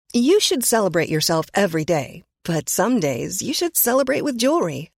You should celebrate yourself every day, but some days you should celebrate with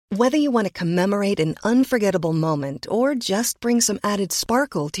jewelry. Whether you want to commemorate an unforgettable moment or just bring some added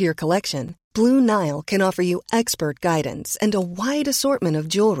sparkle to your collection, Blue Nile can offer you expert guidance and a wide assortment of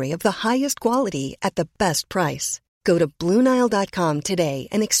jewelry of the highest quality at the best price. Go to BlueNile.com today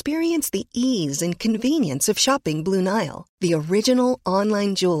and experience the ease and convenience of shopping Blue Nile, the original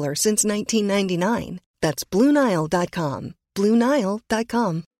online jeweler since 1999. That's BlueNile.com.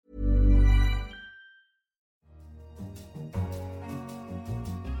 BlueNile.com.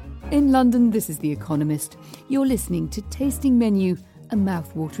 In London, this is The Economist. You're listening to Tasting Menu, a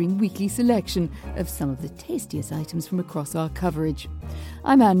mouth-watering weekly selection of some of the tastiest items from across our coverage.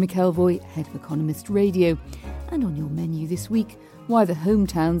 I'm Anne McElvoy, head of Economist Radio. And on your menu this week, why the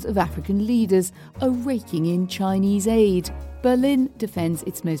hometowns of African leaders are raking in Chinese aid. Berlin defends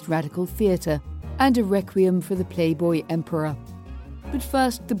its most radical theatre. And a requiem for the Playboy Emperor. But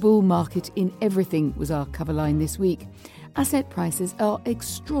first, the bull market in everything was our cover line this week. Asset prices are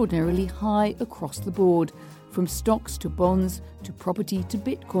extraordinarily high across the board, from stocks to bonds to property to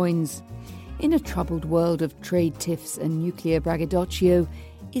bitcoins. In a troubled world of trade tiffs and nuclear braggadocio,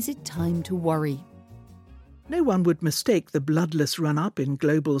 is it time to worry? No one would mistake the bloodless run-up in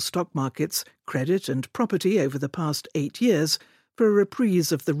global stock markets, credit and property over the past 8 years for a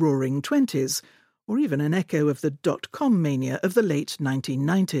reprise of the Roaring '20s, or even an echo of the dot-com mania of the late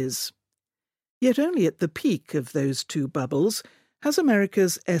 1990s. Yet only at the peak of those two bubbles has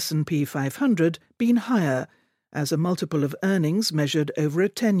America's S&P 500 been higher, as a multiple of earnings measured over a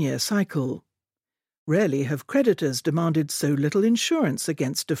 10-year cycle. Rarely have creditors demanded so little insurance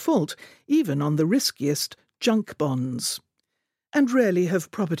against default, even on the riskiest junk bonds. And rarely have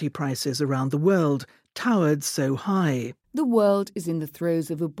property prices around the world towered so high. The world is in the throes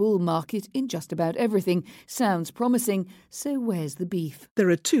of a bull market in just about everything. Sounds promising, so where's the beef? There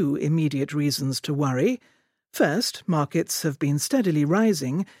are two immediate reasons to worry. First, markets have been steadily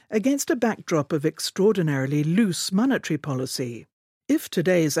rising against a backdrop of extraordinarily loose monetary policy. If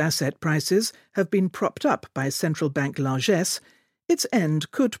today's asset prices have been propped up by central bank largesse, its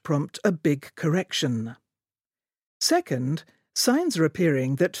end could prompt a big correction. Second, signs are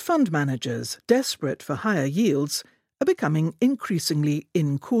appearing that fund managers, desperate for higher yields, are becoming increasingly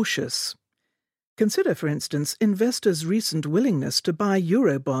incautious. Consider, for instance, investors' recent willingness to buy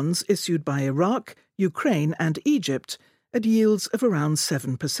Eurobonds issued by Iraq, Ukraine and Egypt at yields of around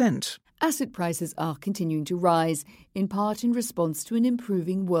 7%. Asset prices are continuing to rise, in part in response to an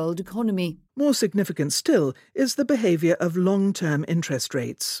improving world economy. More significant still is the behaviour of long-term interest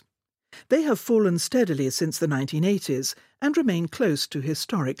rates. They have fallen steadily since the 1980s and remain close to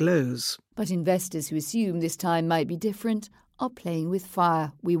historic lows. But investors who assume this time might be different are playing with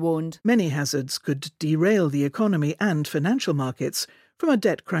fire, we warned. Many hazards could derail the economy and financial markets, from a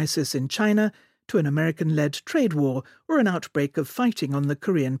debt crisis in China to an American-led trade war or an outbreak of fighting on the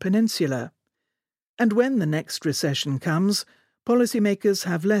Korean peninsula. And when the next recession comes, policymakers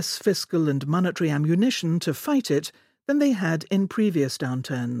have less fiscal and monetary ammunition to fight it than they had in previous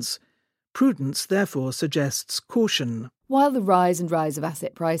downturns. Prudence, therefore, suggests caution. While the rise of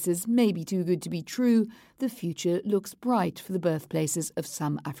asset prices may be too good to be true, the future looks bright for the birthplaces of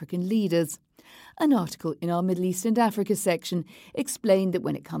some African leaders. An article in our Middle East and Africa section explained that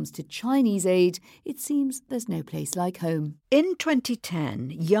when it comes to Chinese aid, it seems there's no place like home. In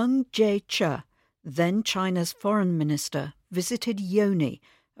 2010, Yang Jiechi, then China's foreign minister, visited Yoni,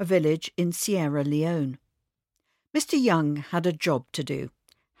 a village in Sierra Leone. Mr. Yang had a job to do.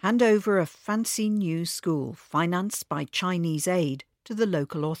 Hand over a fancy new school financed by Chinese aid to the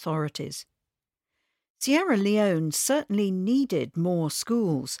local authorities. Sierra Leone certainly needed more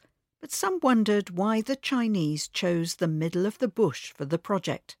schools, but some wondered why the Chinese chose the middle of the bush for the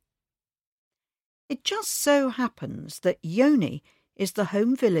project. It just so happens that Yoni is the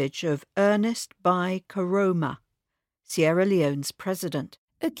home village of Ernest Bai Koroma, Sierra Leone's president.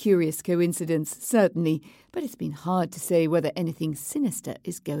 A curious coincidence, certainly, but it's been hard to say whether anything sinister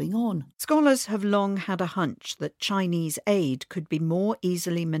is going on. Scholars have long had a hunch that Chinese aid could be more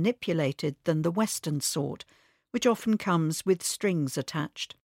easily manipulated than the Western sort, which often comes with strings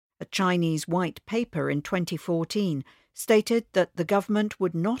attached. A Chinese white paper in 2014 stated that the government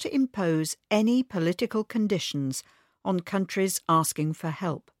would not impose any political conditions on countries asking for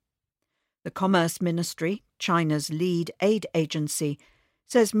help. The Commerce Ministry, China's lead aid agency,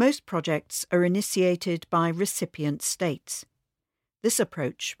 says most projects are initiated by recipient states. This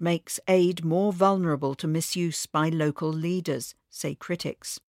approach makes aid more vulnerable to misuse by local leaders, say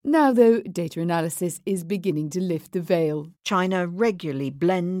critics. Now, though, data analysis is beginning to lift the veil. China regularly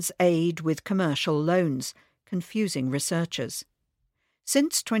blends aid with commercial loans, confusing researchers.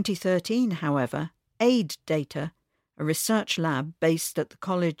 Since 2013, however, AID Data, a research lab based at the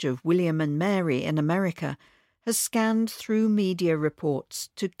College of William and Mary in America, has scanned through media reports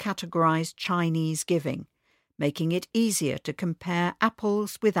to categorise Chinese giving, making it easier to compare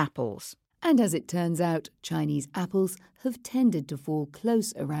apples with apples. And as it turns out, Chinese apples have tended to fall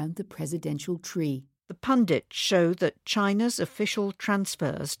close around the presidential tree. The pundits show that China's official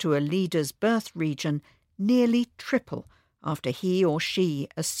transfers to a leader's birth region nearly triple after he or she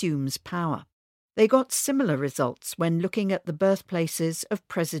assumes power. They got similar results when looking at the birthplaces of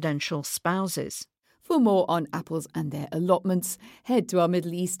presidential spouses. For more on apples and their allotments, head to our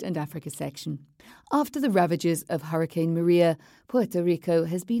Middle East and Africa section. After the ravages of Hurricane Maria, Puerto Rico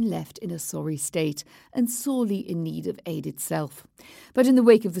has been left in a sorry state and sorely in need of aid itself. But in the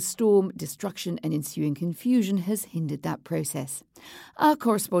wake of the storm, destruction and ensuing confusion has hindered that process. Our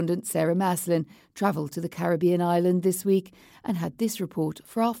correspondent Sarah Maslin travelled to the Caribbean island this week and had this report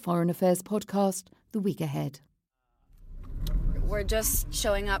for our Foreign Affairs podcast, The Week Ahead. We're just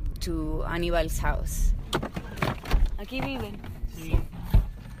showing up to Aníbal's house. Aquí viven. Sí.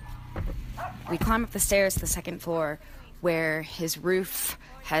 We climb up the stairs to the second floor where his roof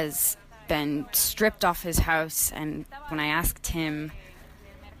has been stripped off his house, and when I asked him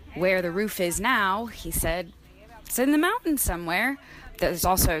where the roof is now, he said it's in the mountains somewhere. There's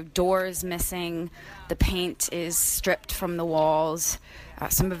also doors missing. The paint is stripped from the walls.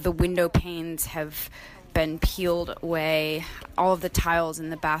 Some of the window panes have been peeled away. All of the tiles in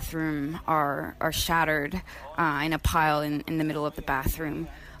the bathroom are shattered in a pile in the middle of the bathroom.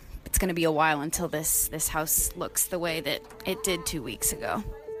 It's going to be a while until this house looks the way that it did 2 weeks ago.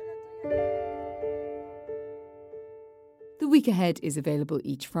 The Week Ahead is available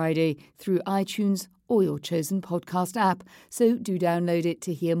each Friday through iTunes or your chosen podcast app, so do download it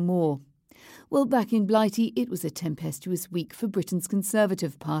to hear more. Well, back in Blighty, it was a tempestuous week for Britain's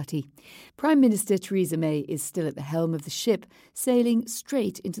Conservative Party. Prime Minister Theresa May is still at the helm of the ship, sailing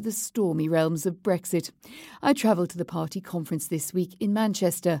straight into the stormy realms of Brexit. I travelled to the party conference this week in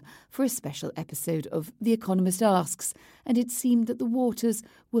Manchester for a special episode of The Economist Asks, and it seemed that the waters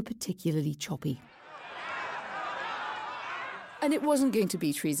were particularly choppy. And it wasn't going to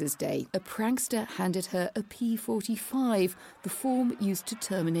be Theresa's day. A prankster handed her a P45, the form used to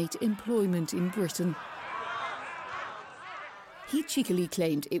terminate employment in Britain. He cheekily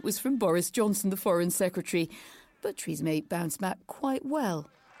claimed it was from Boris Johnson, the Foreign Secretary, but Theresa May bounced back quite well.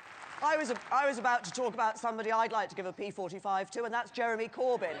 I was about to talk about somebody I'd like to give a P45 to, and that's Jeremy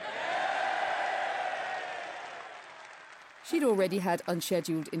Corbyn. She'd already had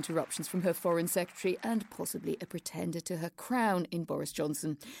unscheduled interruptions from her Foreign Secretary and possibly a pretender to her crown in Boris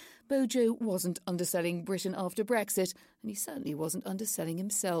Johnson. Bojo wasn't underselling Britain after Brexit, and he certainly wasn't underselling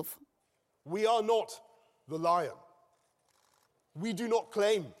himself. We are not the lion. We do not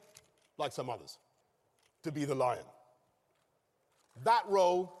claim, like some others, to be the lion. That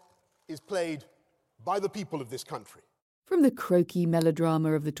role is played by the people of this country. From the croaky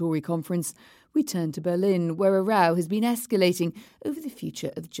melodrama of the Tory conference, we turn to Berlin, where a row has been escalating over the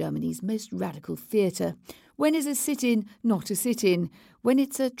future of Germany's most radical theatre. When is a sit-in not a sit-in? When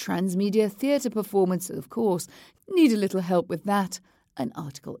it's a transmedia theatre performance, of course. Need a little help with that? An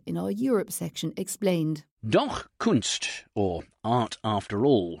article in our Europe section explained. Doch Kunst, or Art After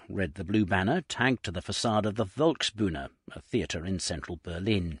All, read the blue banner tagged to the facade of the Volksbühne, a theatre in central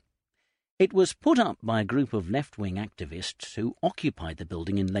Berlin. It was put up by a group of left-wing activists who occupied the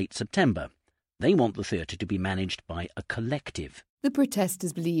building in late September. They want the theatre to be managed by a collective. The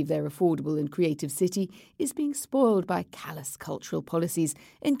protesters believe their affordable and creative city is being spoiled by callous cultural policies,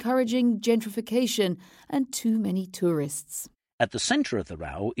 encouraging gentrification and too many tourists. At the centre of the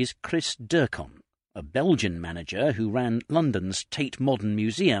row is Chris Durkon, a Belgian manager who ran London's Tate Modern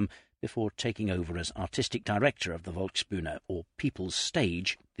Museum before taking over as artistic director of the Volksbühne, or People's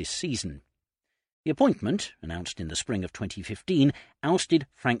Stage, this season. The appointment, announced in the spring of 2015, ousted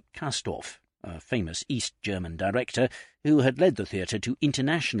Frank Kastorf, a famous East German director who had led the theatre to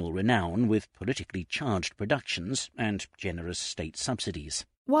international renown with politically charged productions and generous state subsidies.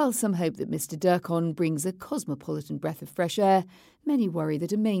 While some hope that Mr. Durkon brings a cosmopolitan breath of fresh air, many worry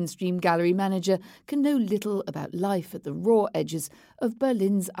that a mainstream gallery manager can know little about life at the raw edges of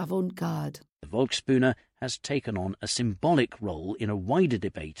Berlin's avant-garde. The Volksbühne has taken on a symbolic role in a wider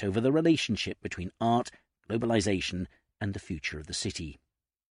debate over the relationship between art, globalisation and the future of the city.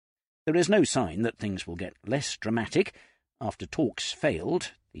 There is no sign that things will get less dramatic. After talks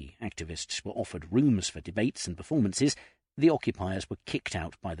failed, the activists were offered rooms for debates and performances. The occupiers were kicked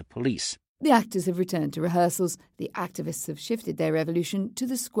out by the police. The actors have returned to rehearsals. The activists have shifted their revolution to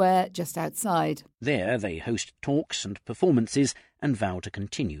the square just outside. There they host talks and performances and vow to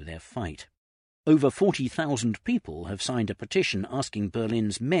continue their fight. Over 40,000 people have signed a petition asking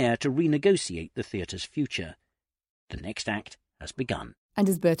Berlin's mayor to renegotiate the theatre's future. The next act has begun. And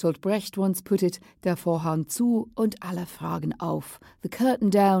as Bertolt Brecht once put it, der Vorhang zu und alle Fragen auf, the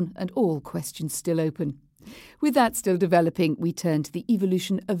curtain down and all questions still open. With that still developing, we turn to the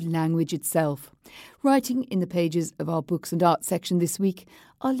evolution of language itself. Writing in the pages of our Books and Art section this week,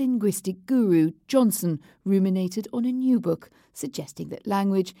 our linguistic guru, Johnson, ruminated on a new book, suggesting that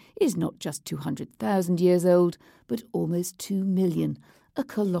language is not just 200,000 years old, but almost 2 million. A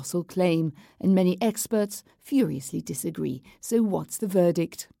colossal claim, and many experts furiously disagree. So what's the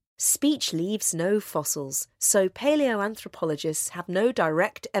verdict? Speech leaves no fossils, so paleoanthropologists have no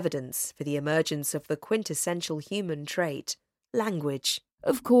direct evidence for the emergence of the quintessential human trait, language.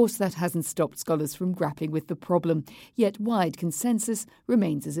 Of course, that hasn't stopped scholars from grappling with the problem, yet wide consensus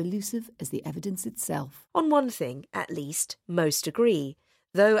remains as elusive as the evidence itself. On one thing, at least, most agree.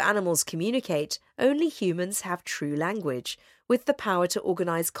 Though animals communicate, only humans have true language, with the power to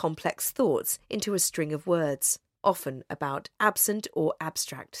organise complex thoughts into a string of words, often about absent or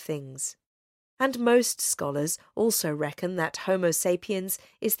abstract things. And most scholars also reckon that Homo sapiens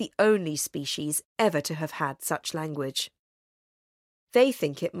is the only species ever to have had such language. They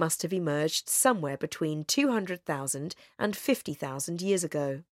think it must have emerged somewhere between 200,000 and 50,000 years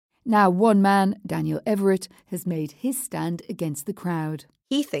ago. Now one man, Daniel Everett, has made his stand against the crowd.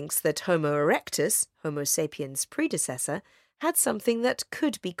 He thinks that Homo erectus, Homo sapiens' predecessor, had something that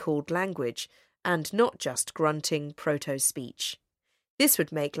could be called language, and not just grunting proto-speech. This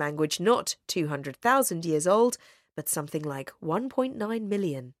would make language not 200,000 years old, but something like 1.9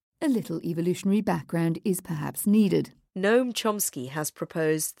 million. A little evolutionary background is perhaps needed. Noam Chomsky has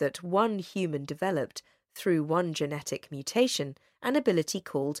proposed that one human developed, through one genetic mutation, an ability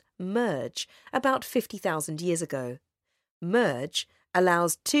called merge, about 50,000 years ago. Merge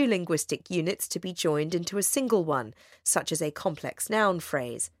allows two linguistic units to be joined into a single one, such as a complex noun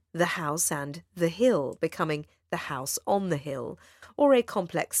phrase, the house and the hill becoming the house on the hill, or a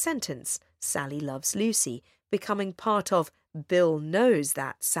complex sentence, Sally loves Lucy, becoming part of Bill knows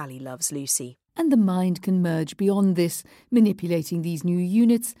that Sally loves Lucy. And the mind can merge beyond this, manipulating these new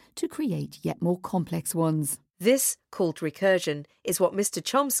units to create yet more complex ones. This, called recursion, is what Mr.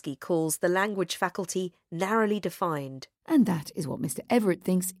 Chomsky calls the language faculty narrowly defined. And that is what Mr. Everett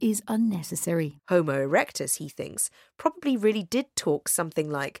thinks is unnecessary. Homo erectus, he thinks, probably really did talk something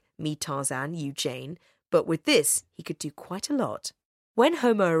like me Tarzan, you Jane, but with this he could do quite a lot. When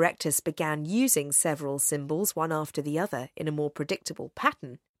Homo erectus began using several symbols one after the other in a more predictable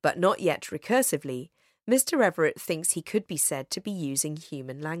pattern, but not yet recursively, Mr. Everett thinks he could be said to be using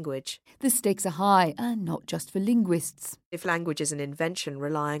human language. The stakes are high, and not just for linguists. If language is an invention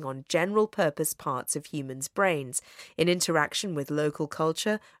relying on general-purpose parts of humans' brains in interaction with local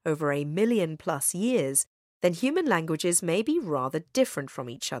culture over 1 million+ years, then human languages may be rather different from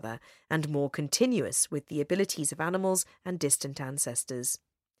each other and more continuous with the abilities of animals and distant ancestors.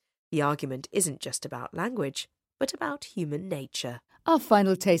 The argument isn't just about language, but about human nature. Our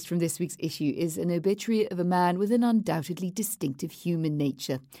final taste from this week's issue is an obituary of a man with an undoubtedly distinctive human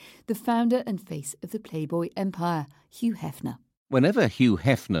nature, the founder and face of the Playboy empire, Hugh Hefner. Whenever Hugh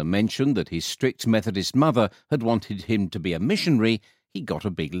Hefner mentioned that his strict Methodist mother had wanted him to be a missionary, he got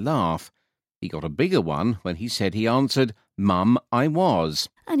a big laugh. He got a bigger one when he said he answered, "Mum, I was."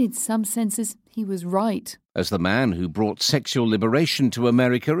 And in some senses, he was right. As the man who brought sexual liberation to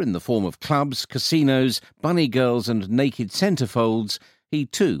America in the form of clubs, casinos, bunny girls and naked centerfolds, he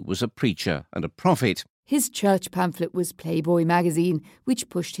too was a preacher and a prophet. His church pamphlet was Playboy magazine, which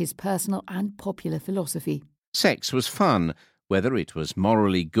pushed his personal and popular philosophy. Sex was fun. Whether it was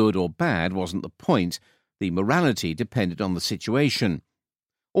morally good or bad wasn't the point. The morality depended on the situation.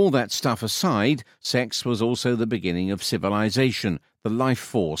 All that stuff aside, sex was also the beginning of civilization, the life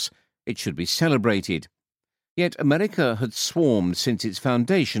force. It should be celebrated. Yet America had swarmed since its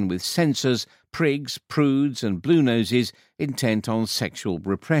foundation with censors, prigs, prudes and blue noses intent on sexual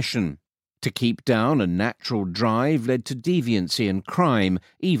repression. To keep down a natural drive led to deviancy and crime,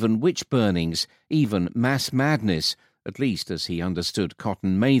 even witch burnings, even mass madness, at least as he understood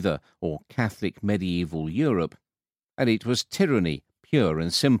Cotton Mather or Catholic medieval Europe. And it was tyranny, pure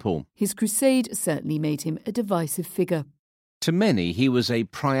and simple. His crusade certainly made him a divisive figure. To many he was a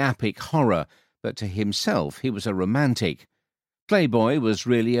priapic horror, but to himself he was a romantic. Playboy was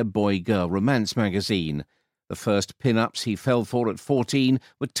really a boy-girl romance magazine. The first pin-ups he fell for at 14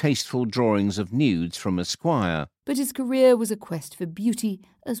 were tasteful drawings of nudes from Esquire. But his career was a quest for beauty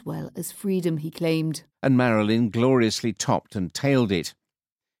as well as freedom, he claimed. And Marilyn gloriously topped and tailed it.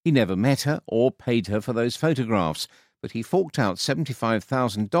 He never met her or paid her for those photographs, but he forked out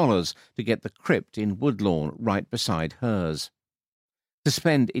 $75,000 to get the crypt in Woodlawn right beside hers. To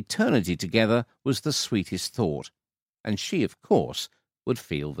spend eternity together was the sweetest thought, and she, of course, would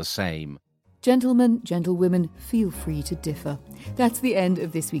feel the same. Gentlemen, gentlewomen, feel free to differ. That's the end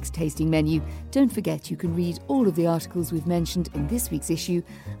of this week's tasting menu. Don't forget you can read all of the articles we've mentioned in this week's issue,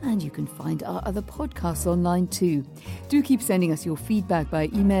 and you can find our other podcasts online too. Do keep sending us your feedback by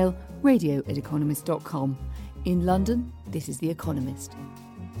email, radio@economist.com. In London, this is The Economist.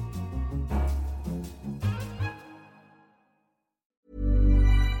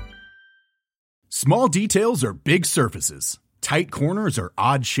 Small details are big surfaces. Tight corners are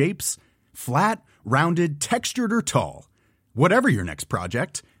odd shapes. Flat, rounded, textured, or tall. Whatever your next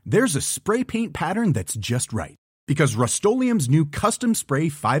project, there's a spray paint pattern that's just right. Because Rust-Oleum's new Custom Spray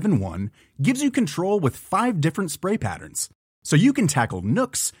 5-in-1 gives you control with 5 different spray patterns. So you can tackle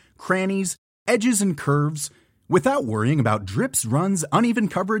nooks, crannies, edges, and curves without worrying about drips, runs, uneven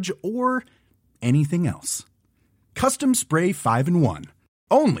coverage, or anything else. Custom Spray 5-in-1.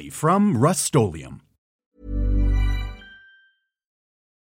 Only from Rust-Oleum.